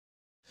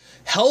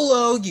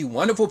Hello, you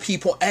wonderful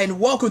people, and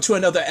welcome to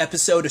another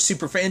episode of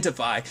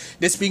Super-Fanta-Fi.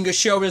 This being a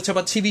show where we talk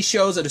about TV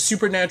shows of the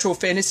supernatural,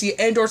 fantasy,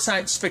 and or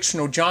science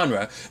fictional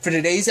genre. For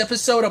today's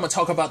episode, I'm going to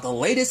talk about the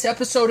latest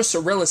episode of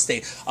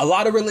SurrealEstate. A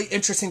lot of really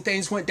interesting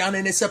things went down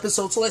in this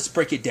episode, so let's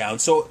break it down.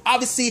 So,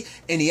 obviously,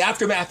 in the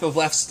aftermath of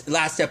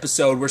last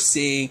episode, we're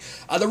seeing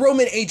the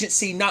Roman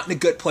agency not in a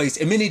good place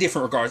in many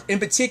different regards. In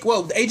particular,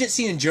 well, the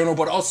agency in general,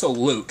 but also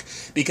Luke,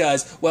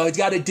 because, well, he's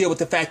got to deal with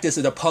the fact of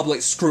the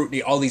public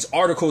scrutiny, all these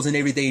articles and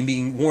everything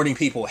being warning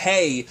people,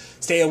 hey,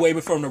 stay away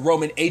from the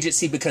Roman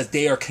agency because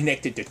they are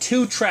connected to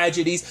two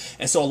tragedies,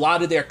 and so a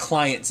lot of their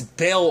clients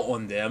bail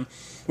on them,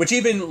 which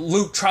even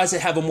Luke tries to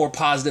have a more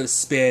positive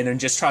spin and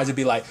just tries to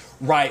be like,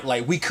 right,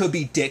 like, we could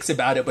be dicks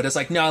about it, but it's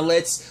like, no,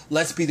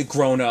 let's be the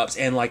grown-ups,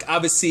 and like,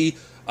 obviously,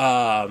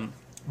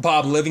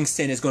 Bob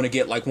Livingston is going to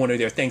get like one of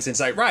their things. And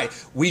it's like, right,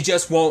 we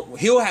just won't,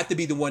 he'll have to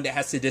be the one that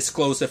has to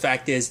disclose the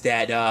fact is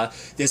that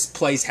this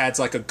place has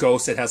like a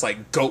ghost that has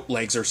like goat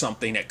legs or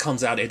something that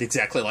comes out at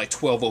exactly like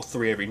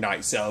 12:03 every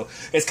night. So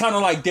it's kind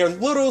of like their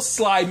little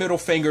sly middle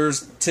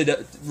fingers to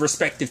the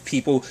respective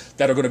people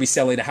that are going to be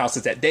selling the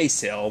houses that they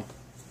sell.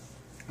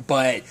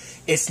 But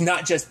it's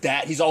not just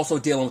that. He's also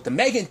dealing with the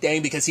Megan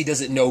thing because he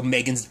doesn't know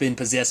Megan's been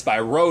possessed by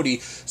a roadie.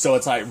 So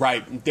it's like,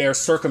 right, their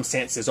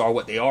circumstances are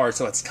what they are.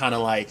 So it's kind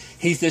of like,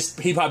 he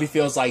probably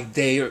feels like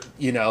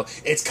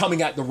it's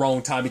coming at the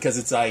wrong time because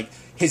it's like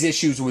his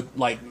issues with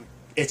like,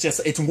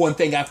 it's one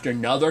thing after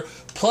another.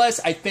 Plus,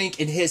 I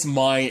think in his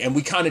mind, and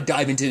we kind of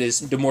dive into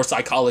this, the more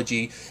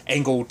psychology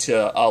angle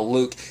to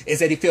Luke, is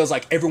that he feels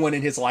like everyone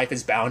in his life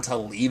is bound to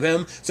leave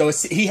him. So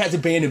he has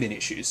abandonment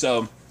issues.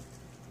 So,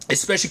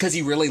 especially because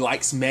he really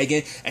likes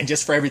Megan, and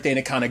just for everything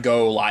to kind of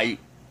go like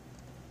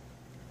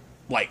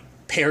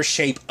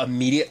pear-shape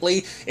immediately,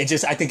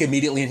 I think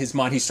immediately in his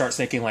mind he starts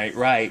thinking like,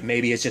 right,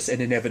 maybe it's just an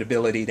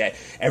inevitability that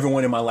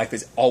everyone in my life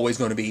is always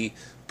going to be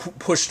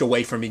pushed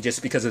away from me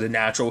just because of the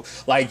natural,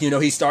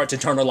 he starts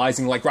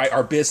internalizing like, right,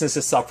 our business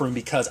is suffering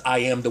because I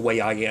am the way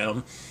I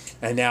am.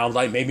 And now,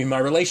 like, maybe my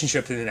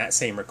relationship is in that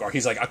same regard.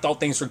 He's like, I thought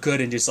things were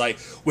good, and just like,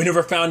 we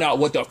never found out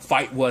what the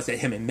fight was that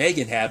him and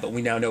Megan had, but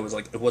we now know it was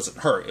like, it wasn't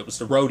her, it was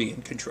the roadie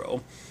in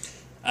control.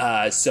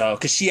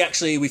 Because she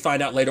actually, we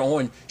find out later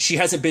on, she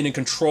hasn't been in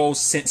control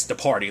since the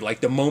party.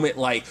 Like, the moment,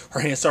 like, her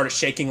hand started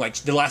shaking, like,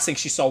 the last thing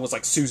she saw was,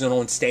 like, Susan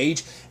on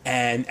stage,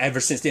 and ever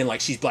since then, like,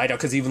 she's blacked out,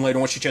 because even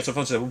later on, she checks her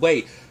phone, she said,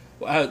 wait,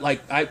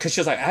 because she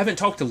was like, I haven't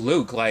talked to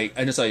Luke, like,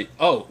 and it's like,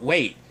 oh,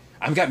 wait,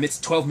 I've got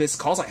 12 missed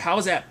calls, like, how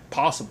is that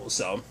possible?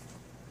 So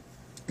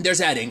there's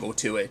that angle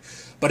to it.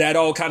 But that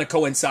all kind of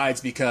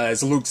coincides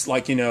because Luke's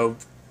like,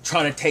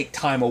 trying to take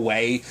time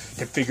away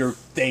to figure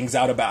things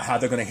out about how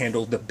they're going to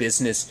handle the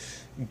business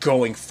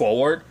going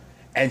forward.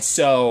 And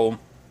so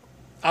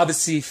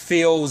obviously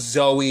Phil,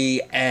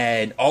 Zoe,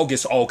 and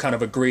August all kind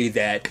of agree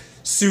that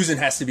Susan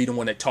has to be the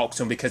one that talks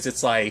to him because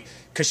it's like,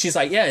 because she's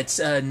like, yeah, it's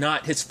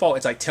not his fault.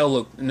 It's like, tell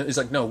Luke. It's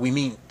like, no, we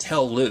mean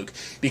tell Luke.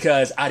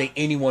 Because out of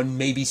anyone,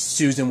 maybe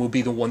Susan will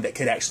be the one that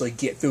could actually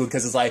get through.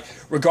 Because it's like,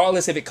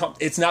 regardless if it comes,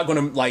 it's not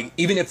going to, like,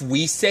 even if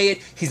we say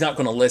it, he's not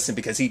going to listen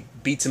because he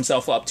beats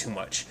himself up too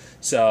much.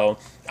 So,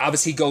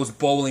 obviously he goes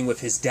bowling with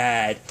his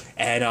dad.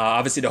 And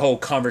obviously the whole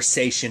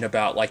conversation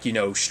about, like,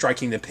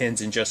 striking the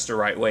pins in just the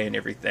right way and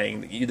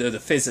everything. The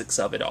physics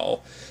of it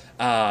all.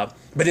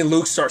 But then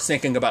Luke starts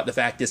thinking about the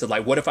fact is,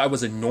 like, what if I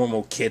was a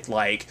normal kid?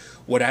 Like,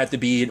 would I have to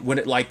be,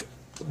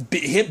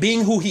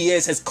 being who he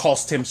is has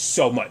cost him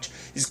so much.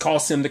 It's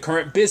cost him the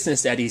current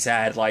business that he's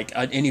had, like,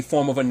 any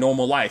form of a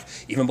normal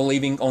life. Even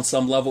believing on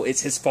some level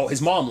it's his fault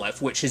his mom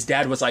left, which his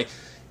dad was like,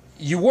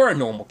 you were a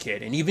normal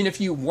kid. And even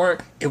if you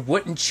weren't, it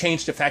wouldn't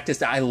change the fact is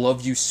that I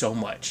love you so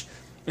much.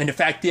 And the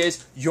fact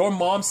is, your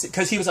mom,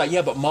 because he was like,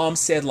 yeah, but mom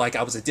said, like,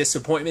 I was a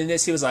disappointment in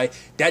this. He was like,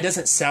 that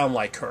doesn't sound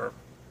like her.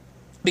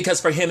 Because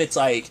for him, it's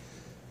like,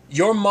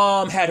 your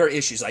mom had her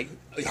issues. Like,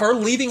 her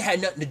leaving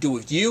had nothing to do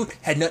with you,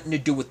 had nothing to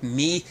do with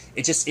me.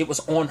 It was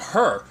on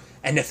her.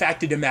 And the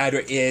fact of the matter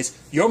is,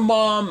 your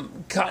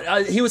mom,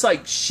 he was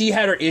like, she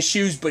had her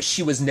issues, but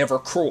she was never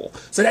cruel.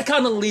 So that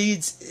kind of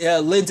lends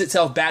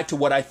itself back to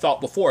what I thought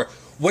before.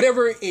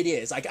 Whatever it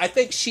is, like, I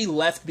think she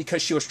left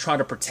because she was trying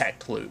to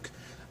protect Luke.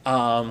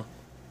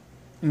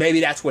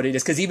 Maybe that's what it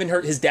is. Because even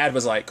his dad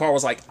was like, Carl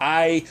was like,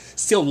 I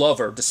still love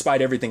her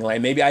despite everything.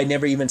 Like, maybe I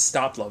never even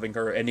stopped loving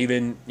her. And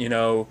even,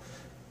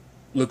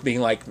 Luke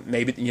being like,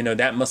 maybe,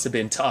 that must have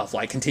been tough.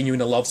 Like, continuing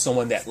to love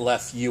someone that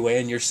left you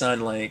and your son,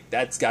 like,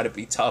 that's got to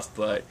be tough.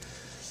 But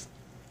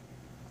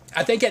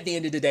I think at the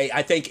end of the day,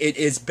 I think it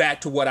is back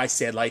to what I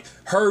said. Like,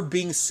 her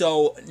being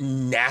so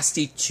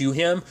nasty to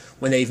him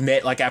when they've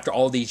met, like, after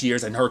all these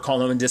years, and her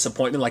calling him a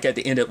disappointment, like, at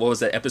the end of, what was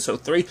that, episode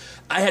 3?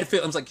 I had a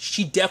feeling, I was like,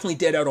 she definitely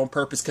did that on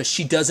purpose because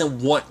she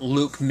doesn't want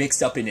Luke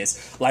mixed up in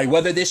this. Like,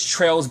 whether this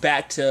trails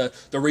back to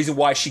the reason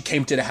why she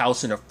came to the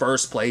house in the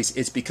first place,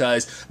 it's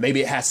because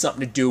maybe it has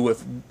something to do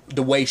with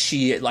the way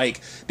she,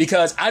 like,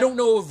 because I don't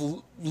know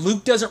if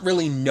Luke doesn't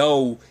really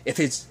know if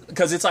it's,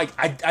 because it's like,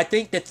 I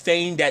think the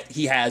thing that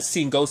he has,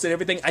 seen ghosts and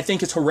everything, I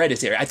think it's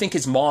hereditary. I think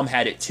his mom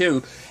had it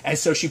too. And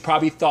so she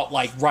probably thought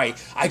like, right,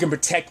 I can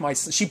protect my,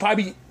 she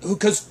probably,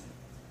 because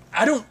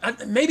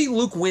maybe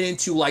Luke went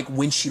into like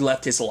when she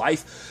left his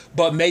life,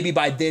 but maybe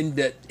by then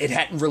that it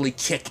hadn't really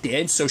kicked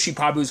in. So she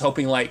probably was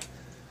hoping like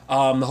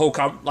the whole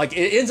like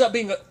it ends up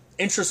being an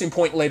interesting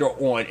point later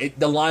on.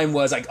 The line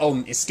was like,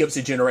 oh, it skips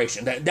a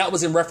generation. That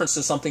was in reference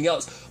to something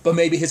else, but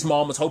maybe his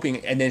mom was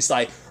hoping, and then it's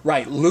like,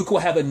 right, Luke will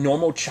have a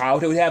normal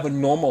childhood, have a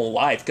normal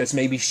life because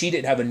maybe she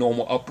didn't have a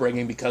normal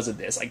upbringing because of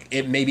this. Like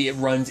maybe it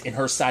runs in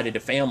her side of the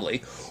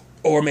family,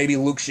 or maybe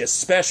Luke's just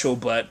special,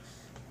 but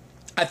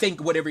I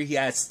think whatever he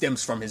has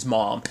stems from his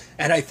mom.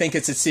 And I think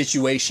it's a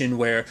situation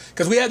where,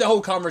 because we had the whole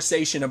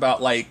conversation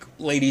about like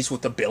ladies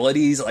with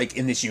abilities like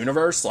in this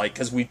universe, like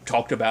because we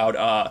talked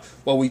about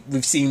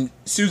we've seen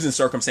Susan's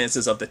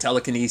circumstances of the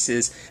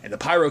telekinesis and the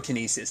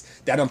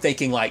pyrokinesis, that I'm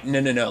thinking like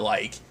no,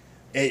 like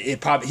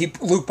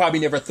Luke probably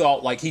never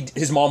thought like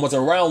his mom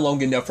wasn't around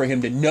long enough for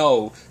him to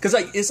know, because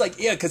like it's like,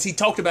 yeah, because he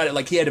talked about it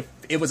like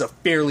it was a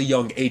fairly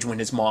young age when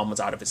his mom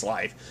was out of his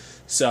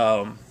life.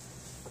 So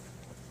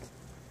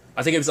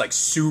I think it was like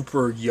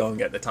super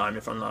young at the time,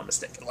 if I'm not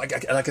mistaken. Like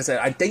I said,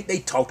 I think they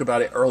talked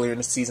about it earlier in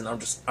the season. I'm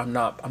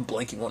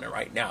blanking on it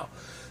right now,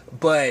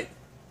 but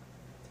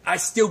I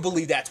still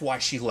believe that's why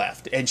she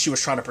left, and she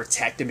was trying to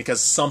protect him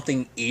because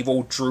something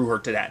evil drew her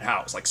to that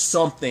house, like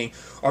something,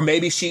 or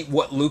maybe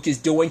what Luke is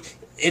doing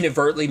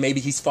inadvertently, maybe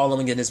he's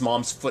following in his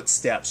mom's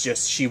footsteps.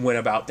 Just she went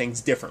about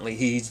things differently.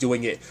 He's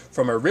doing it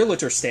from a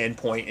realtor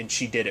standpoint, and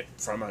she did it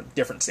from a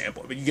different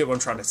standpoint. But you get what I'm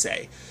trying to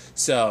say.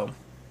 So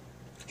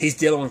he's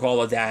dealing with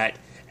all of that,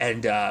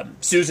 and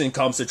Susan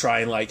comes to try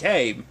and like,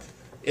 hey,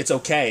 it's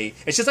okay.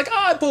 It's just like, oh,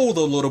 I bowled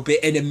a little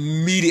bit, and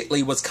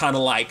immediately was kind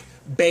of like,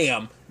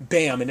 bam,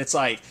 bam, and it's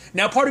like,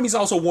 now part of me is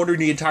also wondering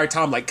the entire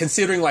time, like,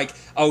 considering like,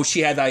 oh,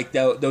 she had like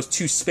those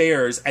two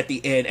spares at the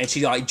end, and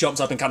she like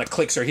jumps up and kind of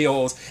clicks her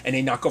heels, and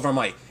they knock over. I'm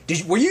like,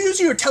 were you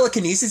using your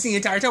telekinesis the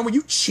entire time? Were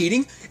you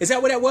cheating? Is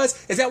that what that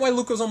was? Is that why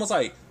Luke was almost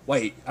like,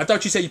 wait, I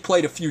thought you said you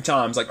played a few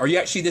times. Like, are you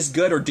actually this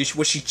good, or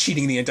was she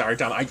cheating the entire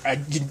time?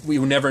 We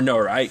will never know,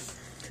 right?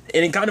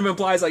 And it kind of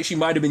implies like she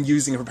might have been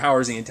using her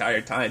powers the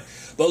entire time.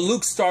 But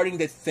Luke's starting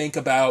to think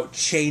about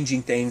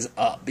changing things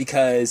up,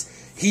 because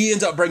he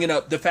ends up bringing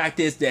up the fact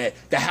is that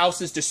the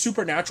houses, the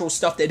supernatural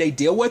stuff that they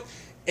deal with,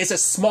 is a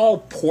small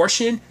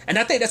portion. And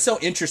I think that's so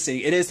interesting.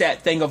 It is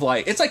that thing of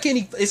like, it's like a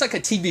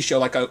TV show,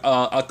 like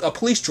a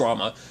police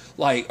drama,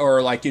 like,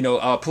 or like, you know,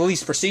 a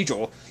police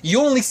procedural.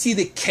 You only see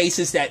the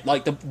cases that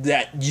like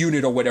that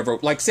unit or whatever,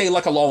 like say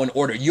like a Law and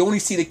Order, you only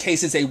see the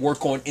cases they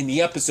work on in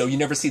the episode. You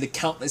never see the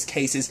countless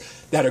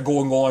cases that are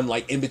going on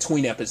like in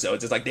between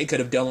episodes. It's like they could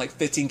have done like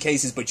 15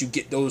 cases, but you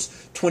get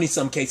those 20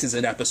 some cases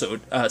an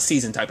episode,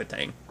 season type of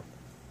thing.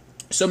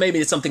 So maybe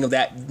it's something of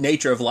that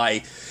nature of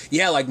like,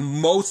 yeah, like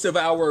most of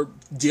our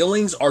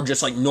dealings are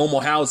just like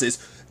normal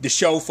houses. The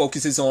show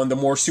focuses on the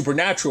more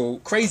supernatural,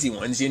 crazy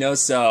ones, you know?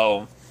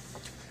 So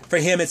for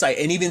him, it's like,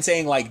 and even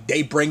saying like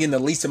they bring in the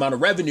least amount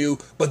of revenue,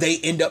 but they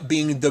end up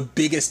being the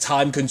biggest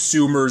time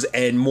consumers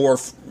and more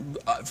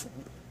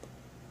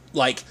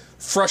like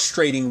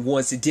frustrating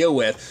ones to deal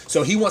with.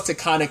 So he wants to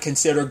kind of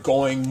consider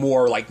going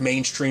more like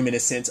mainstream in a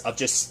sense of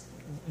just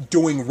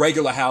doing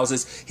regular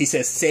houses. He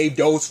says save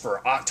those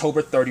for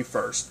October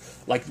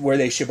 31st, like where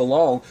they should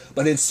belong.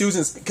 But then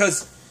Susan's,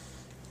 because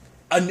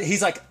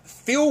he's like,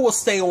 Phil will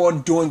stay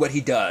on doing what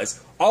he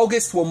does.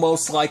 August will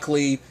most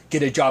likely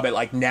get a job at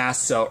like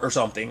NASA or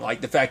something.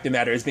 Like the fact of the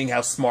matter is being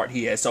how smart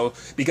he is. So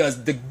because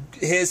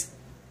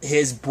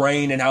his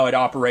brain and how it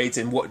operates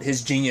and what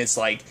his genius,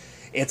 like,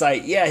 it's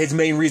like, yeah, his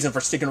main reason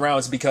for sticking around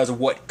is because of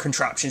what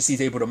contraptions he's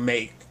able to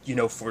make, you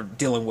know, for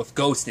dealing with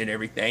ghosts and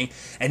everything.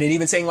 And then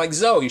even saying like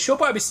Zoe, she'll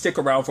probably stick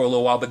around for a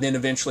little while, but then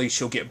eventually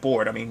she'll get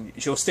bored. I mean,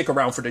 she'll stick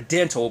around for the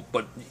dental,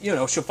 but, you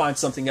know, she'll find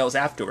something else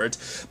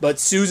afterwards. But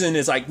Susan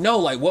is like, no,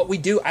 like what we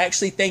do, I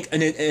actually think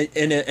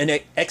in an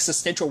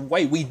existential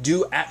way, we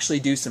do actually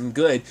do some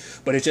good.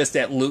 But it's just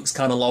that Luke's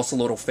kind of lost a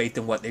little faith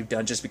in what they've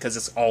done just because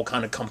it's all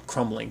kind of come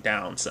crumbling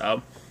down.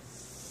 So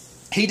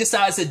he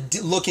decides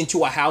to look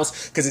into a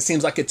house because it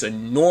seems like it's a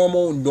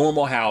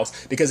normal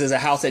house, because it's a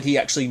house that he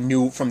actually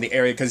knew from the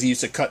area because he used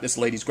to cut this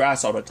lady's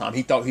grass all the time.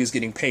 He thought he was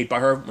getting paid by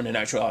her when in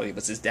actuality it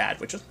was his dad,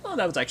 which was,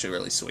 that was actually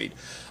really sweet.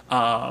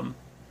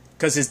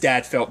 Because his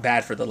dad felt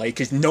bad for the lady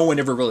because no one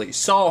ever really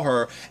saw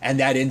her, and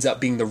that ends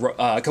up being the,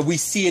 because we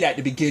see it at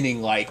the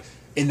beginning, like,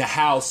 in the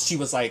house, she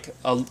was like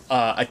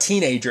a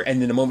teenager,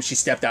 and then the moment she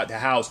stepped out the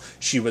house,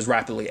 she was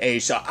rapidly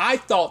aged. So I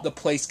thought the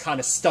place kind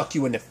of stuck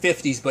you in the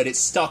 50s, but it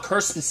stuck her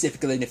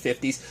specifically in the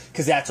 50s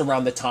because that's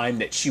around the time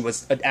that she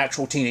was an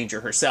actual teenager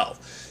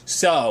herself.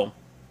 So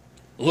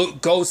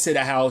Luke goes to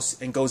the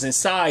house and goes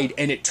inside,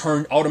 and it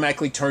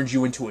automatically turns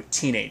you into a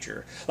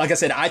teenager. Like I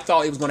said, I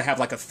thought it was going to have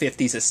like a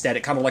 50s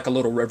aesthetic, kind of like a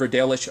little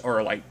Riverdale-ish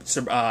or like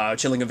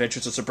Chilling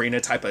Adventures of Sabrina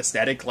type of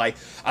aesthetic. Like,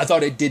 I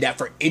thought it did that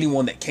for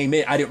anyone that came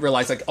in. I didn't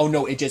realize like, oh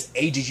no, it just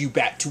ages you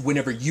back to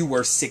whenever you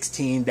were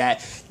 16,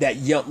 that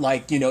young,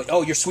 like, you know,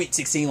 oh, you're sweet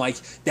 16, like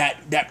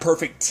that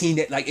perfect teen,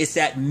 like it's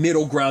that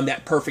middle ground,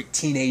 that perfect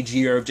teenage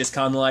year of just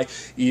kind of like,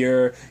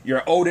 you're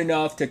old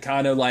enough to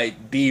kind of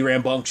like be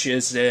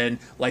rambunctious and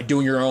like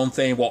doing your own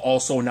thing while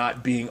also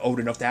not being old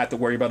enough to have to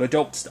worry about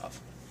adult stuff.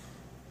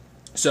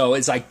 So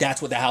it's like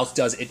that's what the house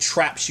does. It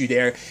traps you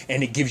there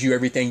and it gives you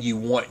everything you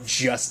want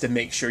just to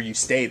make sure you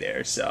stay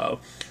there. So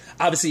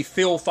obviously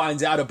Phil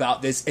finds out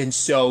about this, and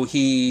so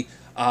he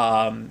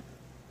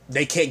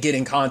they can't get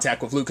in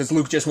contact with Luke because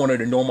Luke just wanted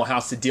a normal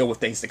house to deal with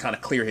things to kind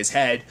of clear his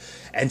head.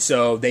 And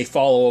so they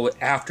follow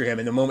after him.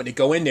 And the moment they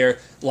go in there,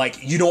 like,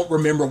 you don't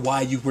remember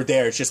why you were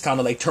there. It's just kind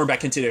of like turn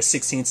back into their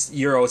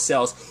 16-year-old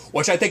selves,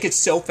 which I think is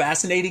so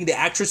fascinating. The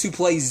actress who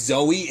plays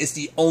Zoe is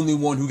the only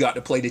one who got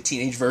to play the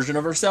teenage version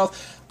of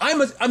herself. I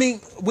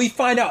mean, we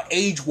find out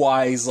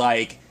age-wise,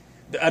 like,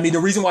 I mean, the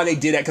reason why they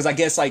did that, because I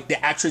guess, like,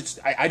 the actress,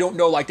 I don't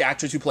know, like, the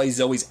actress who plays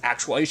Zoe's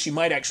actual age, she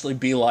might actually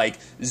be, like,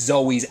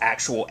 Zoe's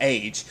actual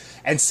age.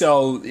 And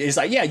so, it's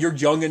like, yeah, you're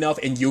young enough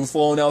and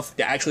youthful enough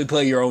to actually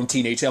play your own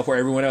teenage self, where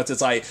everyone else,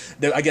 it's like,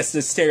 I guess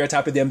the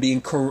stereotype of them being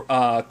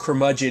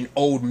curmudgeon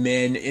old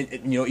men,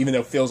 you know, even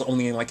though Phil's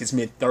only in, like, his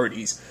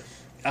mid-30s.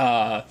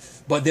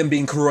 But them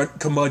being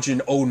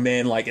curmudgeon old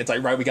men, like, it's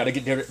like, right, we gotta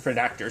get different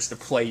actors to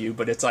play you,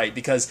 but it's like,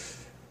 because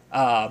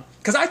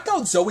I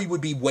thought Zoe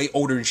would be way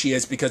older than she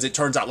is, because it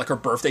turns out like her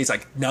birthday is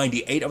like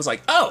 98. I was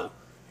like, oh,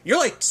 you're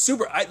like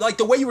super, like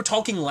the way you were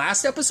talking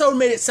last episode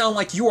made it sound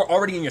like you were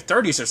already in your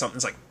 30s or something.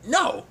 It's like,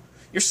 no,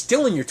 you're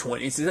still in your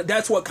 20s.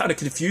 That's what kind of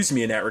confused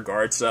me in that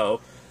regard.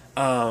 So,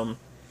 but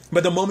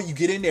the moment you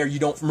get in there, you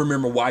don't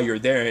remember why you're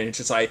there. And it's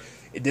just like,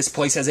 this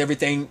place has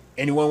everything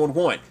anyone would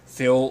want.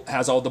 Phil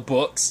has all the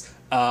books.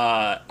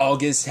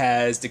 August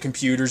has the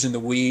computers and the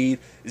weed.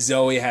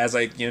 Zoe has,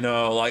 like, you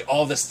know, like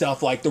all the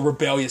stuff, like the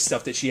rebellious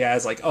stuff that she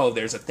has, like, oh,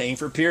 there's a thing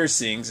for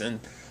piercings and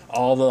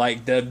all the,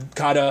 like, the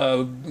kind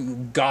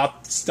of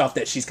goth stuff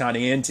that she's kind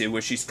of into,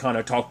 which she's kind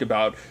of talked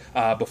about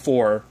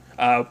before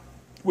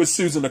with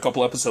Susan a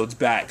couple episodes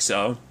back.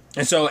 So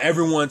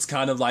everyone's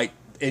kind of like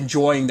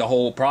enjoying the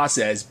whole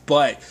process,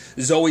 but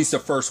Zoe's the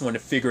first one to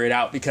figure it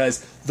out, because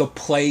the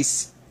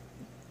place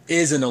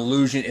is an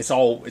illusion. It's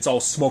all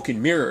smoke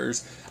and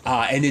mirrors.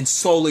 And then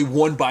slowly,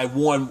 one by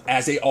one,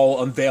 as they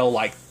all unveil,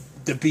 like,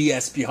 the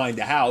BS behind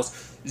the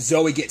house,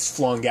 Zoe gets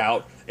flung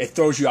out. It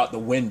throws you out the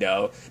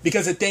window.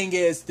 Because the thing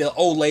is, the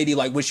old lady,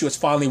 like, when she was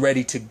finally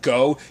ready to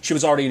go, she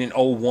was already an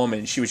old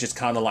woman. She was just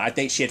kind of like, I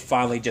think she had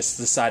finally just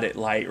decided,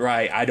 like,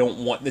 right, I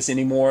don't want this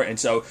anymore. And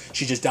so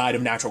she just died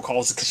of natural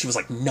causes, because she was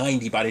like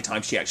 90 by the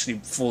time she actually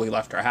fully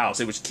left her house.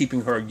 It was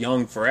keeping her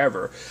young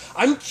forever.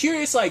 I'm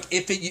curious, like,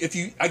 if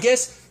you, I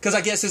guess, because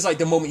I guess it's like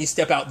the moment you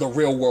step out, the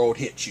real world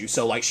hits you.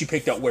 So, like, she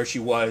picked up where she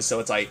was. So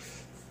it's like,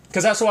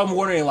 because that's what I'm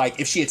wondering,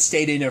 like, if she had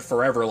stayed in there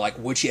forever, like,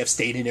 would she have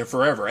stayed in there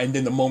forever? And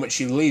then the moment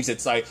she leaves,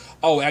 it's like,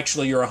 oh,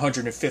 actually, you're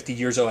 150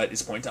 years old at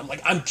this point. I'm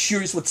like, I'm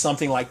curious, would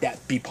something like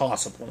that be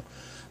possible?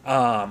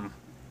 Or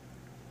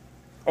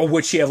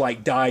would she have,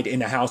 like, died in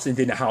the house, and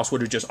then the house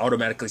would have just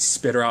automatically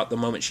spit her out the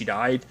moment she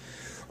died?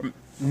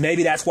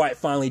 Maybe that's why it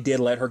finally did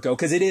let her go,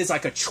 because it is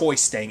like a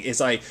choice thing. It's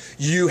like,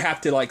 you have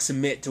to, like,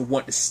 submit to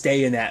want to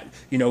stay in that,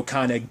 you know,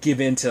 kind of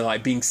give in to,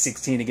 like, being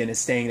 16 again and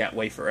staying that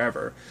way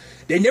forever.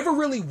 They never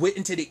really went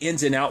into the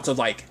ins and outs of,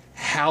 like,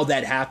 how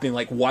that happened.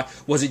 Like, why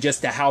was it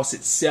just the house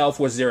itself?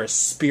 Was there a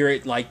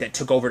spirit, like, that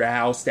took over the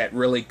house that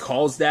really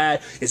caused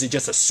that? Is it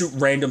just a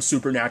random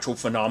supernatural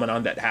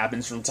phenomenon that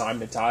happens from time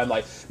to time?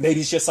 Like,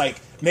 maybe it's just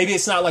like, maybe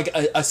it's not like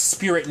a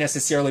spirit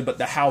necessarily, but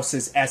the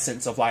house's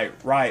essence of, like,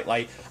 right,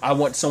 like, I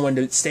want someone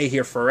to stay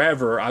here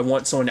forever. I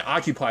want someone to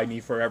occupy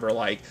me forever,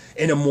 like,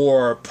 in a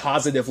more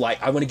positive,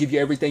 like, I want to give you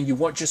everything you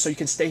want just so you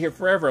can stay here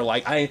forever.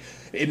 Like,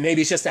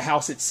 maybe it's just the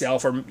house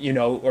itself, or, you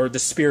know, or the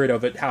spirit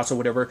of it, house or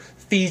whatever,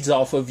 feeds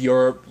off of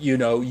your, you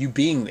know, you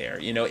being there.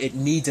 You know, it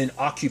needs an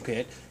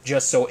occupant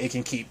just so it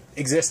can keep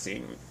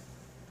existing.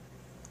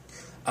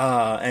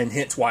 And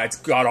hence why it's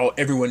got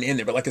everyone in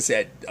there. But like I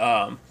said,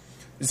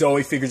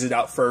 Zoe figures it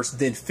out first,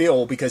 then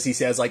Phil, because he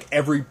says, like,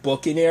 every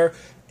book in there,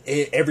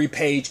 every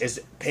page is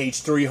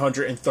page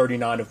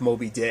 339 of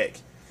Moby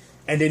Dick.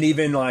 And then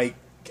even, like,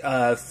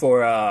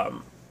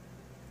 for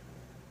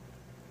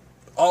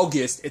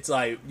August, it's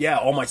like, yeah,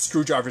 all my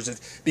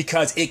screwdrivers,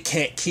 because it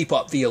can't keep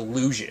up the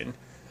illusion.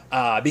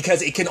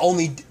 Because it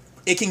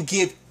can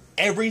give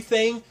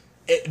everything.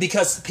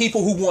 Because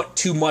people who want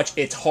too much,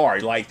 it's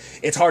hard. Like,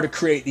 it's hard to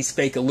create these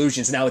fake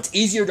illusions. Now, it's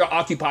easier to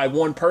occupy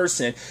one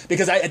person,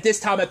 because at this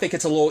time, I think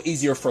it's a little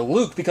easier for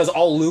Luke, because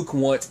all Luke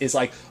wants is,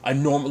 like, a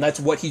normal, that's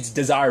what he's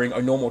desiring,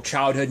 a normal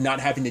childhood,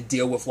 not having to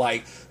deal with,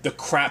 like, the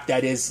crap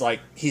that is,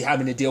 like, he's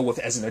having to deal with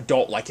as an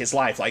adult, like, his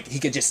life. Like, he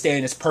could just stay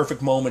in this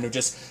perfect moment of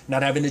just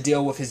not having to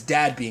deal with his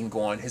dad being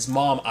gone, his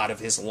mom out of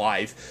his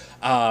life,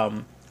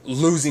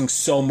 losing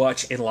so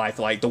much in life,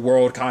 like the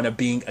world kind of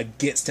being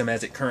against him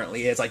as it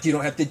currently is. Like, you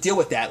don't have to deal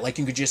with that. Like,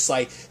 you could just,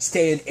 like,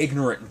 stay in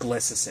ignorant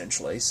bliss,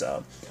 essentially.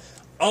 So,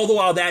 all the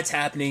while that's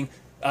happening,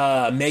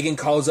 Megan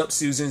calls up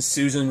Susan.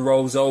 Susan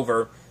rolls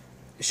over,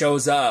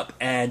 shows up,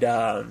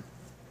 and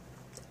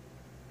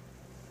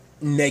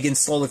Megan's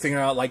slowly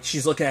figuring out, like,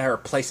 she's looking at her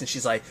place, and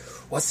she's like,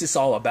 what's this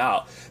all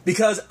about?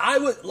 Because I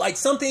would, like,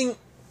 something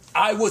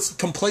I was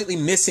completely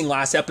missing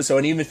last episode,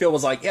 and even Phil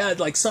was like, yeah,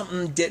 like,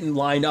 something didn't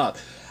line up.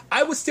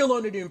 I was still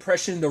under the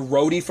impression the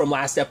roadie from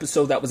last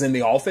episode that was in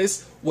the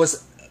office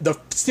was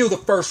still the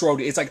first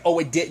roadie. It's like, oh,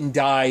 it didn't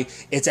die.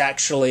 It's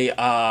actually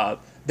the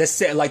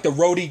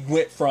roadie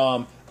went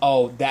from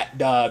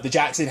the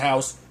Jackson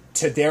house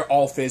to their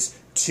office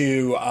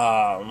to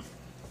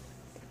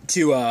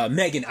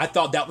Megan. I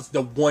thought that was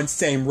the one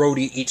same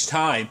roadie each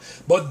time.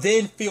 But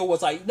then Phil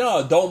was like,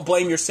 no, don't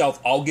blame yourself,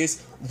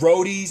 August.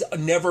 Roadies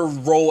never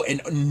roll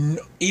in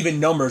even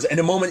numbers. And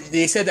the moment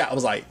they said that, I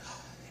was like,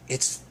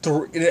 it's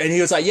 3. And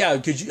he was like, yeah,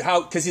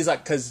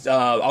 because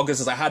August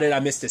was like, how did I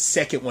miss the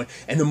second one?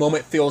 And the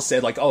moment Phil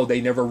said, like, oh, they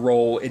never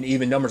roll in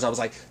even numbers, I was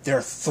like, there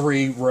are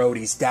 3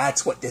 roadies.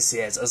 That's what this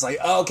is. I was like,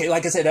 oh, okay,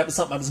 like I said, that was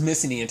something I was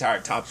missing the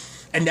entire time.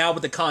 And now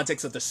with the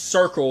context of the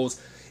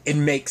circles, it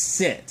makes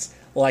sense.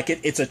 Like,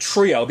 it's a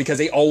trio because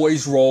they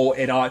always roll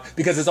an odd,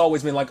 because it's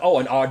always been like, oh,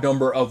 an odd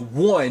number of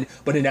 1,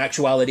 but in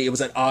actuality, it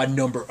was an odd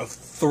number of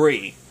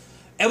 3.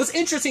 It was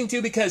interesting,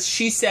 too, because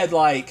she said,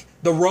 like,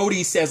 the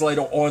roadie says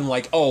later on,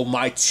 like, oh,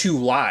 my 2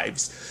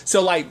 lives.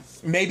 So, like,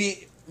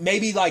 maybe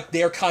like,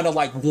 they're kind of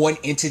like one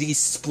entity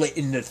split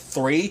into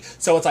 3.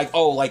 So it's like,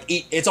 oh, like,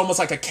 it's almost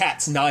like a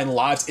cat's 9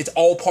 lives. It's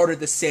all part of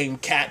the same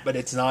cat, but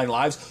it's 9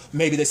 lives.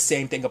 Maybe the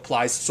same thing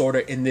applies sort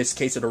of in this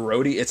case of the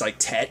roadie. It's like,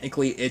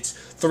 technically, it's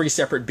 3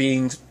 separate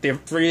beings. They're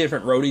 3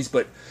 different roadies,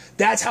 but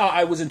that's how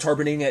I was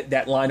interpreting it,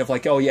 that line of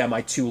like, oh, yeah,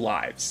 my 2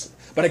 lives.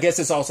 But I guess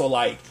it's also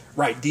like,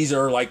 right, these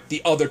are like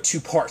the other 2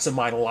 parts of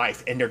my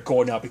life, and they're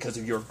going out because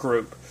of your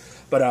group.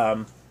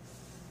 But,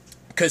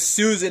 because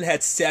Susan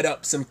had set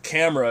up some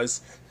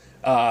cameras,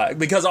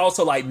 because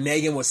also, like,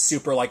 Megan was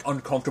super, like,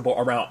 uncomfortable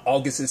around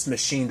August's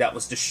machine that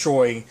was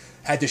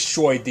had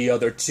destroyed the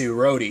other 2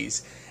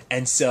 roadies.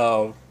 And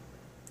so,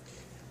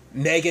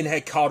 Megan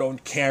had caught on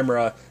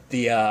camera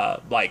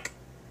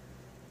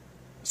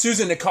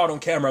Susan had caught on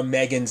camera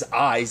Megan's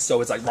eyes, so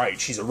it's like, right,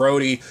 she's a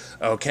roadie,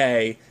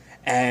 okay.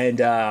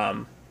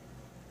 And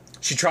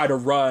she tried to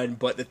run,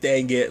 but the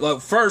thing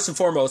first and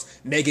foremost,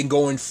 Megan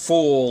going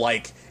full,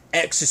 like,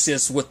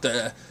 exorcist with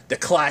the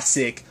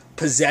classic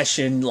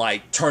possession,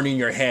 like, turning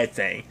your head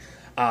thing.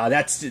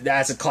 That's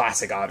a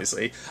classic,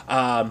 obviously.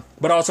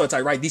 But also, it's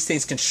like, right, these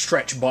things can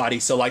stretch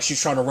bodies, so, like,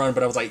 she's trying to run,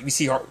 but I was like, you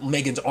see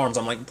Megan's arms,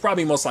 I'm like,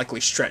 probably most likely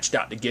stretched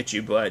out to get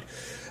you, but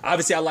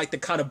obviously I like the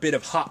kind of bit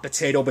of hot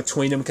potato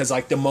between them, because,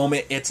 like, the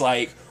moment it's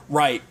like,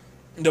 right,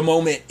 the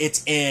moment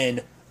it's in,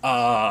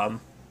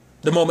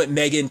 the moment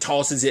Megan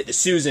tosses it to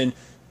Susan,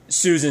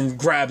 Susan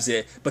grabs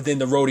it, but then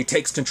the roadie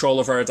takes control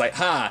of her. It's like,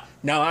 ha,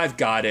 now I've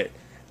got it.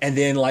 And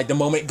then, like, the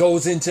moment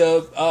goes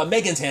into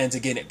Megan's hands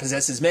again, it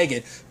possesses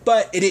Megan.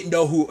 But it didn't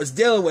know who it was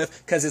dealing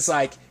with, because it's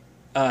like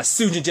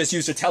Susan just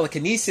used her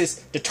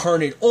telekinesis to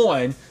turn it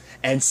on,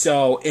 and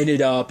so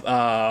ended up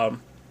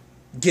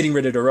getting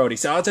rid of the roadie.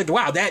 So I was like,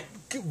 wow, that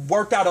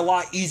worked out a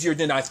lot easier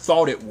than I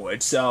thought it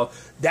would. So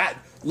that...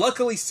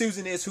 Luckily,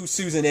 Susan is who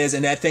Susan is,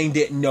 and that thing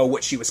didn't know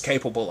what she was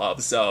capable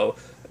of, so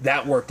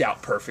that worked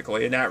out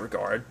perfectly in that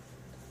regard.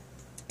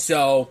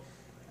 So,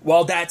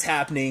 while that's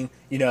happening,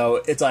 you know,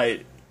 it's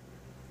like...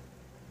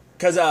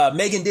 Because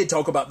Megan did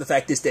talk about the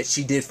fact that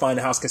she did find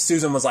a house, because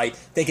Susan was, like,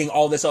 thinking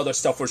all this other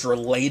stuff was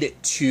related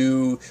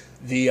to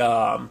the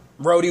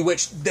roadie,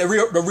 which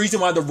the reason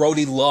why the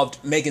roadie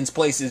loved Megan's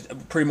place is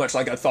pretty much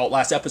like I thought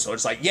last episode.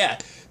 It's like, yeah,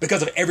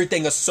 because of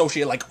everything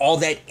associated, like, all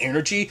that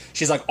energy.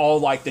 She's like, all,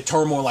 like, the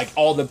turmoil, like,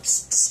 all the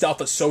stuff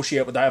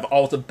associated with that.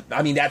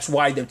 I mean, that's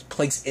why the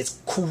place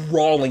is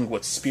crawling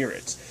with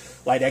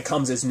spirits. Like, that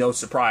comes as no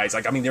surprise.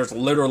 Like, I mean, there's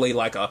literally,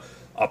 like, a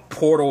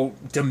portal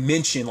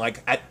dimension,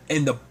 like,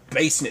 in the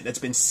basement that's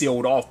been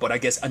sealed off, but I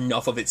guess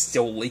enough of it's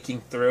still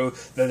leaking through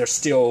that they're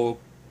still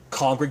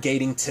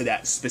congregating to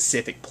that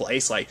specific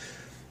place. Like,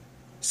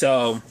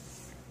 so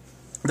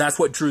that's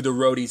what drew the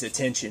roadie's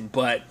attention.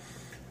 But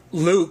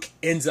Luke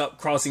ends up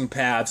crossing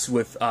paths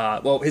with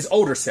his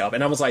older self,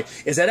 and I was like,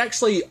 is that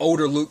actually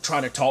older Luke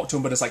trying to talk to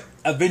him? But it's like,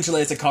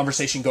 eventually as the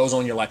conversation goes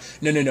on, you're like,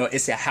 no,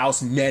 it's the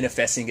house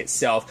manifesting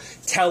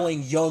itself,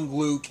 telling young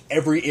Luke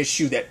every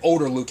issue that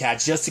older Luke had,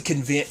 just to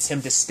convince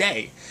him to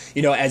stay.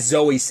 You know, as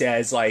Zoe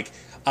says, like,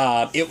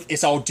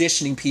 it's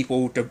auditioning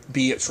people to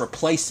be its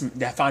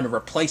replacement, to find a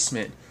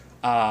replacement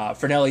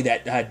for Nellie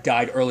that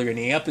died earlier in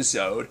the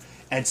episode.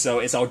 And so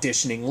it's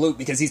auditioning Luke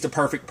because he's the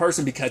perfect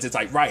person, because it's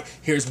like, right,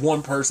 here's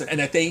one person.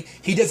 And I think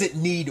he doesn't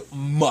need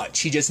much.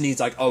 He just needs,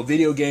 like,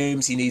 video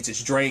games. He needs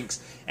his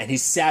drinks. And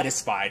he's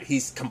satisfied.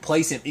 He's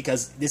complacent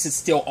because this is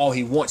still all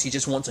he wants. He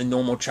just wants a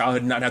normal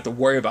childhood and not have to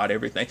worry about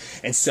everything.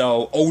 And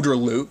so older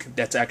Luke,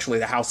 that's actually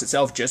the house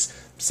itself, just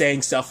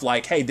saying stuff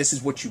like, hey, this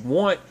is what you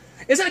want.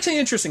 It's actually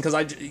interesting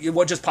because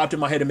what just popped in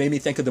my head and made me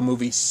think of the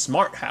movie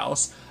Smart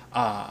House.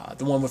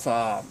 The one with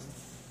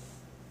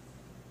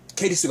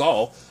Katie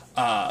Seagal.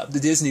 The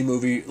Disney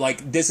movie,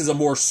 like, this is a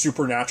more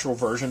supernatural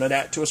version of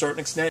that to a certain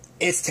extent.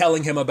 It's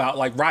telling him about,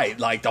 like, right,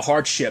 like, the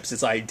hardships.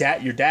 It's like,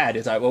 your dad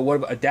is like, well, what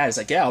about a dad? It's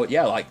like,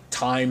 yeah, like,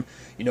 time,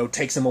 you know,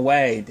 takes him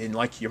away, and,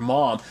 like, your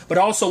mom. But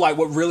also, like,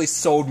 what really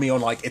sold me on,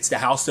 like, it's the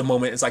house the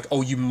moment, it's like,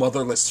 oh, you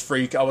motherless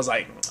freak. I was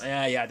like,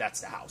 yeah,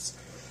 that's the house.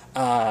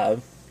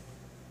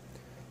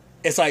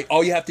 it's like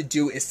all you have to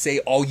do is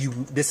say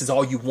this is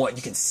all you want.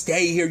 You can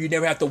stay here. You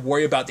never have to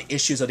worry about the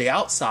issues of the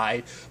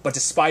outside. But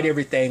despite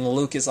everything,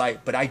 Luke is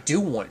like, but I do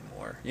want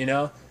more, you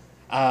know?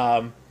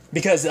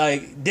 Because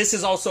like this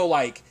is also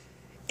like,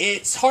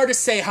 it's hard to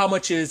say how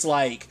much is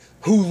like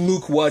who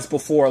Luke was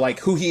before, like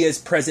who he is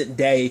present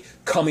day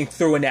coming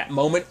through in that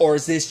moment, or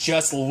is this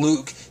just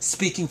Luke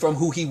speaking from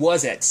who he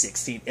was at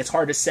 16? It's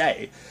hard to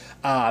say.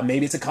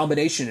 Maybe it's a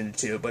combination of the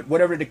two, but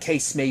whatever the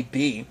case may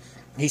be,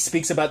 he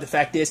speaks about the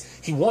fact is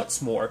he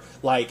wants more,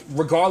 like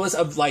regardless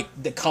of like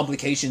the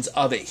complications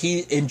of it,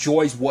 he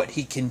enjoys what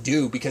he can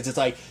do because it's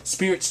like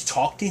spirits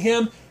talk to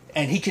him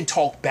and he can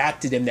talk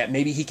back to them that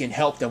maybe he can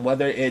help them,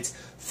 whether it's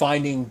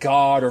finding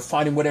God or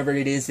finding whatever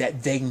it is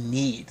that they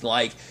need.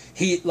 Like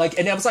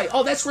and I was like,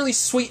 oh, that's really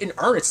sweet and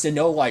earnest to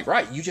know, like,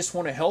 right, you just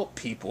want to help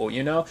people,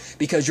 you know,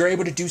 because you're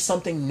able to do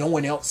something no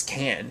one else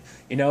can,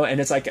 you know,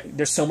 and it's like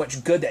there's so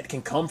much good that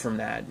can come from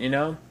that, you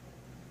know.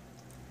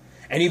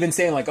 And even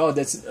saying like, oh,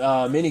 this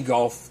mini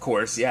golf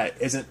course, yeah,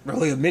 isn't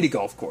really a mini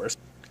golf course.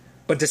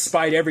 But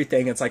despite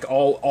everything, it's like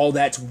all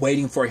that's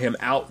waiting for him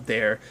out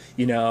there,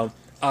 you know.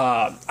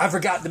 I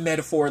forgot the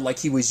metaphor like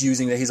he was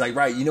using that. He's like,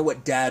 right, you know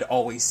what Dad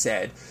always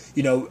said,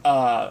 you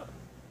know,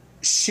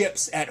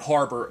 ships at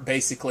harbor,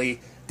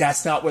 basically,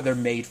 that's not what they're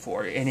made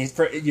for. And he's,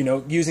 you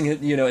know, using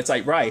it, you know, it's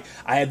like, right,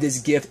 I have this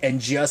gift and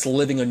just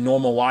living a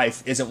normal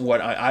life isn't what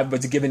I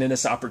was given in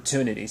this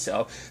opportunity.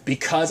 So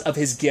because of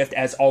his gift,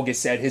 as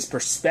August said, his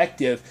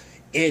perspective,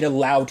 it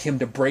allowed him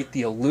to break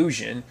the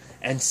illusion.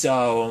 And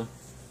so,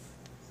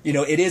 you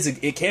know,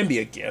 it can be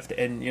a gift.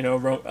 And, you know,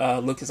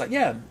 Luke is like,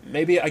 yeah,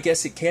 maybe I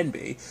guess it can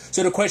be.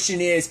 So the question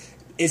is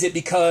it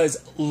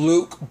because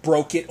Luke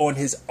broke it on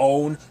his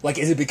own? Like,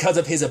 is it because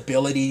of his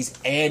abilities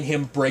and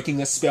him breaking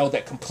a spell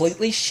that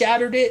completely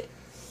shattered it?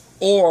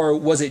 Or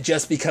was it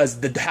just because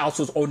the house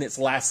was on its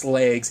last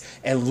legs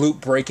and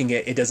Luke breaking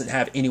it, it doesn't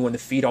have anyone to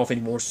feed off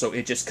anymore? So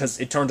it just, because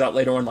it turns out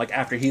later on, like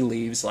after he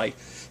leaves, like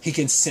he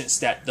can sense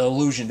that the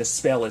illusion, the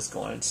spell is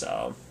gone.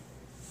 So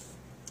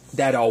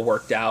that all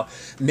worked out.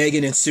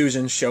 Megan and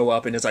Susan show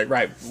up and it's like,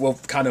 right, we'll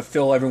kind of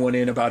fill everyone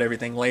in about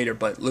everything later,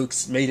 but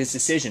Luke's made his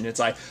decision. It's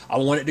like, I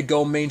want it to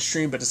go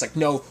mainstream, but it's like,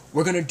 no,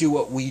 we're going to do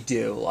what we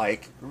do.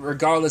 Like,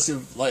 regardless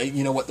of, like,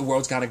 you know, what the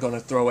world's kind of going to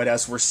throw at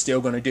us, we're still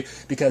going to do,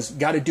 because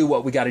got to do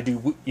what we got to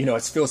do. You know,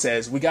 as Phil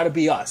says, we got to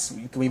be us.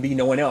 We be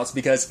no one else,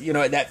 because, you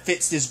know, that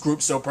fits this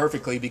group so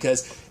perfectly,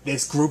 because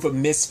this group of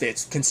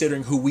misfits,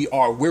 considering who we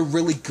are, we're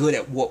really good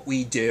at what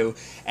we do,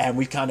 and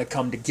we kind of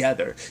come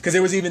together. Because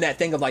there was even that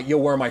thing of like, yo,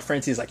 where are my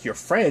friends? He's like, your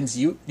friends?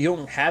 You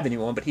don't have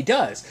anyone, but he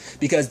does,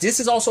 because this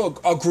is also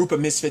a group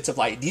of misfits of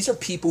like, these are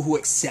people who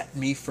accept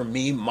me for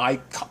me, my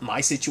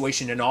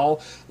situation and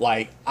all.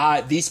 Like,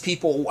 these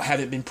people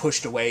haven't been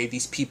pushed away.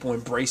 These people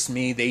embrace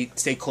me. They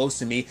stay close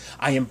to me.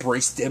 I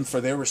embrace them for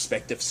their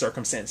respective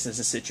circumstances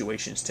and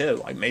situations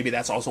too. Like, maybe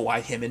that's also why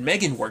him and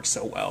Megan work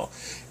so well.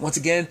 Once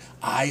again,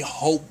 I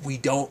hope we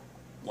don't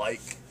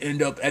like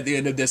end up at the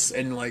end of this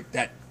and like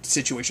that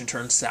situation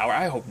turns sour.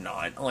 I hope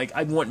not. Like,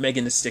 I want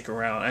Megan to stick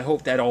around. I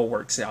hope that all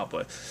works out,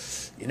 but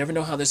you never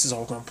know how this is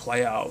all going to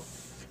play out.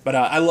 But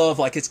I love,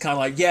 like, it's kind of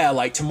like, yeah,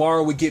 like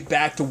tomorrow we get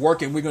back to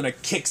work and we're going to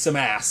kick some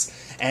ass.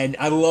 And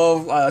I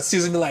love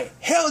Susan be like,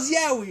 hells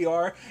yeah, we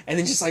are. And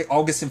then just like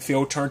August and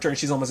Phil turn,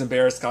 she's almost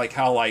embarrassed, like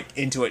how like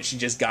into it she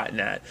just gotten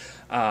at.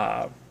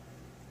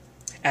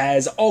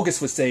 As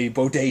August would say,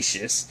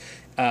 bodacious.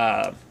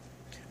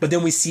 But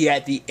then we see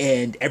at the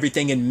end,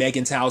 everything in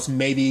Megan's house,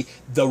 maybe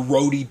the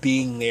roadie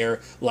being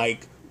there,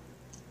 like,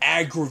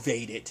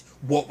 aggravated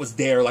what was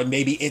there. Like,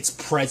 maybe its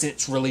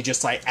presence really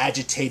just, like,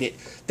 agitated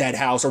that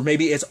house. Or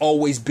maybe it's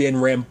always been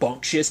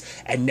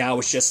rambunctious, and now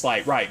it's just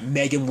like, right,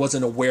 Megan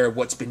wasn't aware of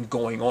what's been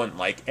going on.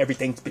 Like,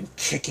 everything's been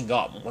kicking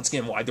up. Once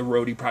again, why the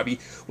roadie probably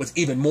was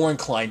even more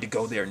inclined to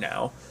go there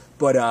now.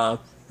 But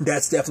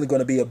that's definitely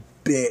going to be a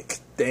big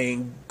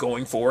thing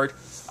going forward.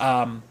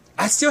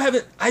 I still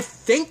haven't, I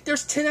think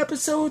there's 10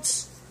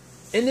 episodes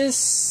in this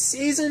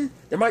season.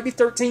 There might be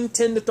 13.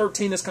 10 to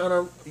 13 is kind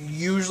of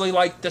usually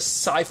like the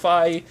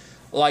Syfy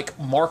like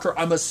marker.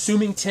 I'm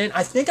assuming 10.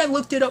 I think I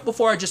looked it up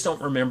before. I just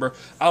don't remember.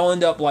 I'll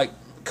end up like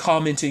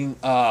commenting.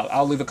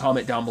 I'll leave a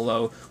comment down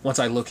below once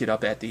I look it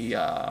up at the,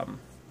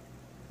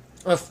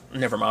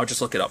 never mind. I'll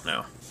just look it up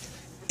now.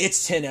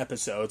 It's 10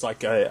 episodes,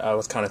 like I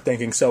was kind of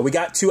thinking. So we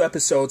got 2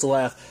 episodes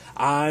left.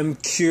 I'm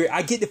curious.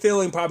 I get the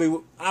feeling probably.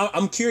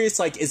 I'm curious.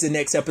 Like, is the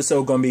next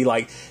episode going to be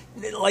like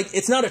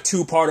it's not a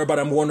 2-parter, but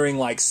I'm wondering,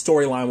 like,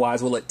 storyline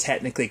wise, will it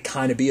technically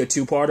kind of be a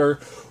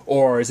 2-parter,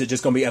 or is it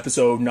just going to be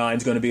episode 9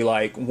 is going to be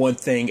like one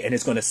thing and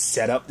it's going to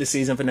set up the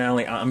season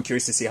finale? I'm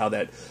curious to see how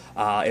that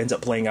ends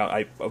up playing out.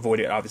 I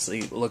avoided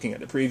obviously looking at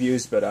the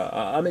previews, but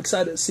I'm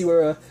excited to see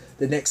where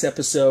the next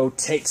episode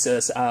takes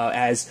us,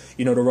 as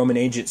you know, the Roman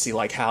agency,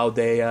 like how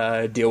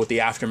they deal with the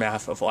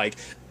aftermath of like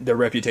their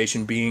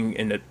reputation being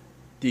in the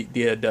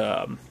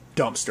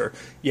dumpster.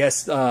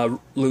 Yes,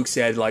 Luke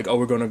said like, oh,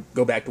 we're going to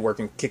go back to work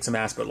and kick some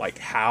ass, but like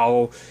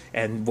how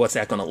and what's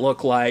that going to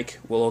look like,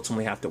 we'll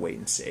ultimately have to wait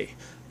and see.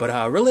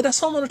 But really,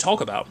 that's all I'm going to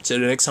talk about. So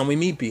the next time we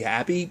meet, be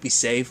happy, be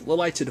safe, live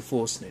life to the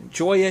fullest, and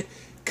enjoy it.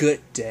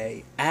 good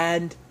day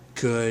and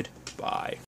goodbye.